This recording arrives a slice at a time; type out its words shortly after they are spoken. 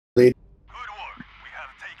Lead. Good work. We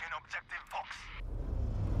have taken objective Fox.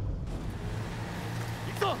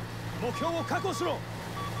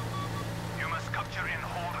 You must capture and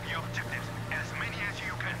hold the objectives, as many as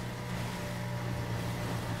you can.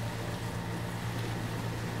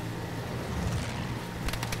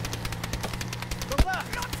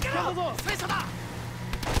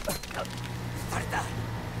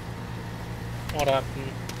 What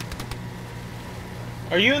happened?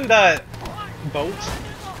 Are you in that boat?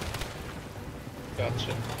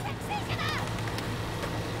 Gotcha.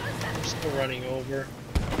 I'm still running over.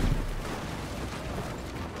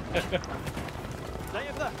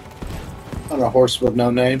 On a horse with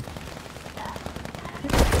no name.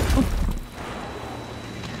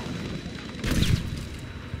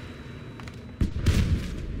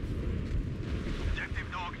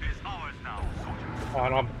 Objective dog is ours now, soldier. Oh, I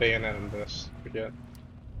don't have a bayonet in this. Forget.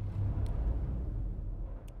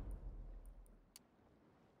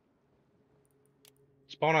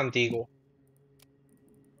 Spawn on Deagle.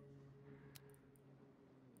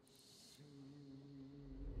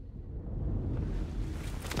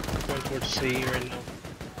 Going towards C right now.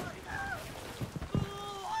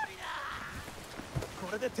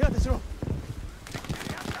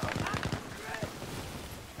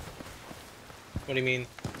 What do you mean?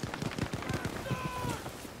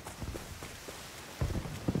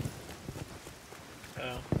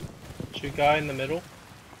 Oh. Shoot guy in the middle.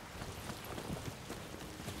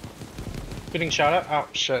 Getting shot at? Oh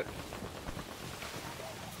shit.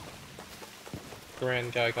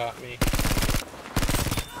 Grand guy got me.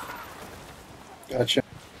 Gotcha.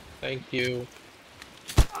 Thank you.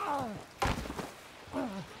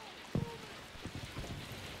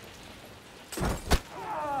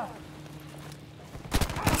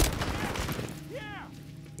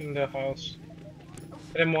 In the house.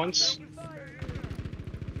 Hit him once.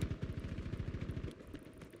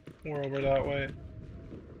 We're over that way.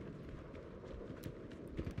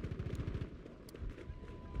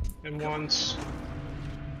 Him once.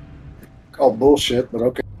 Called bullshit, but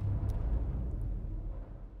okay.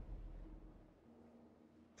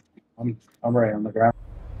 I'm right on the ground.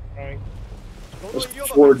 Right. There's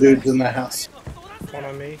 4 dudes in that house. One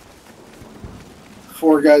on me.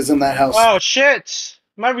 4 guys in that house. Oh shit!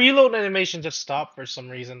 My reload animation just stopped for some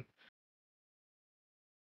reason.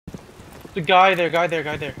 The guy there. I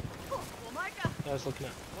was looking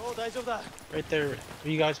at. Right there.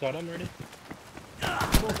 You guys got him already?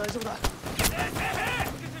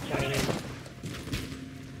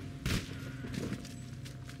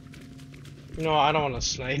 You know, I don't want to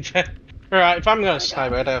snipe. Or if I'm gonna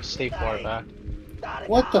snipe, I'd have to stay far back.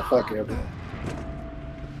 What the fuck ever?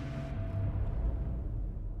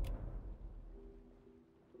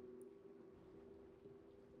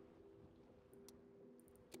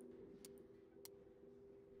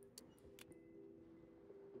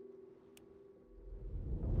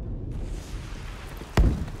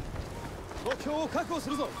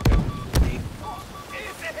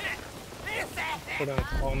 Put a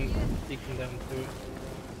spawn beacon down too.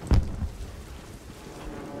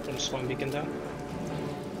 Put a spawn beacon down.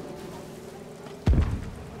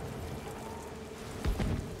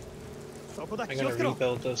 I'm gonna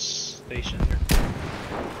rebuild this station here.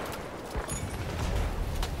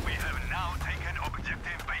 We have now taken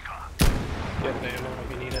objective Baker. Get the ammo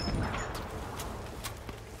if you need it.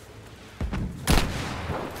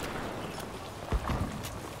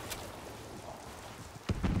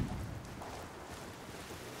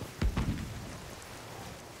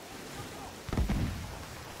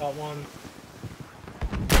 Got one.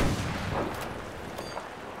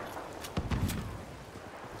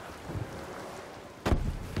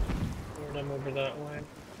 Lured him over that way.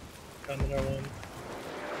 Got another one.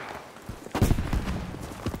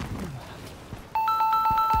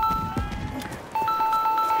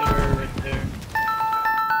 Get her right there.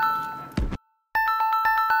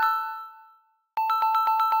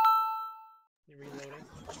 You reloading?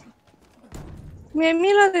 Mi-e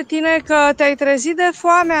milă de tine că te-ai trezit de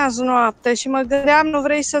foame azi noapte și mă gândeam, nu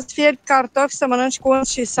vrei să-ți fierbi cartofi să mănânci cu unt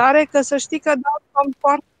și sare, că să știi că dau somn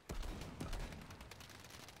foarte...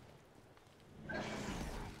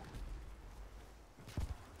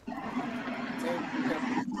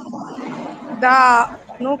 Da,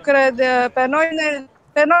 nu cred. Pe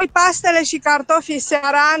noi pastele și cartofii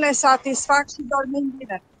seara ne satisfac și dormim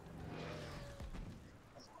bine.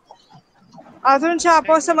 Atunci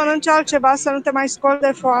poți să mănânci altceva, să nu te mai scoli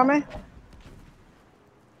de foame?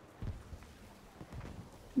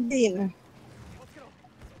 Bine.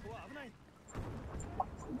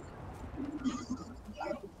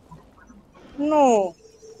 Nu.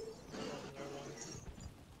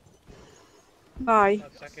 Ai.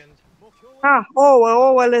 Last second. Ah,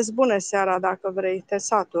 ouăle-s bune seara dacă vrei, te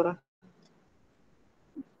satură.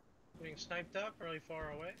 Getting sniped up really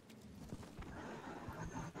far away.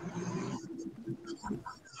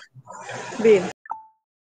 Bine.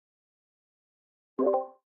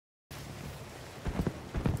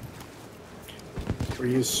 Were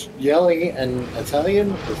you yelling in Italian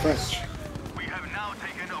or French? We have now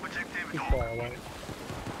taken objective Too Dog. far away.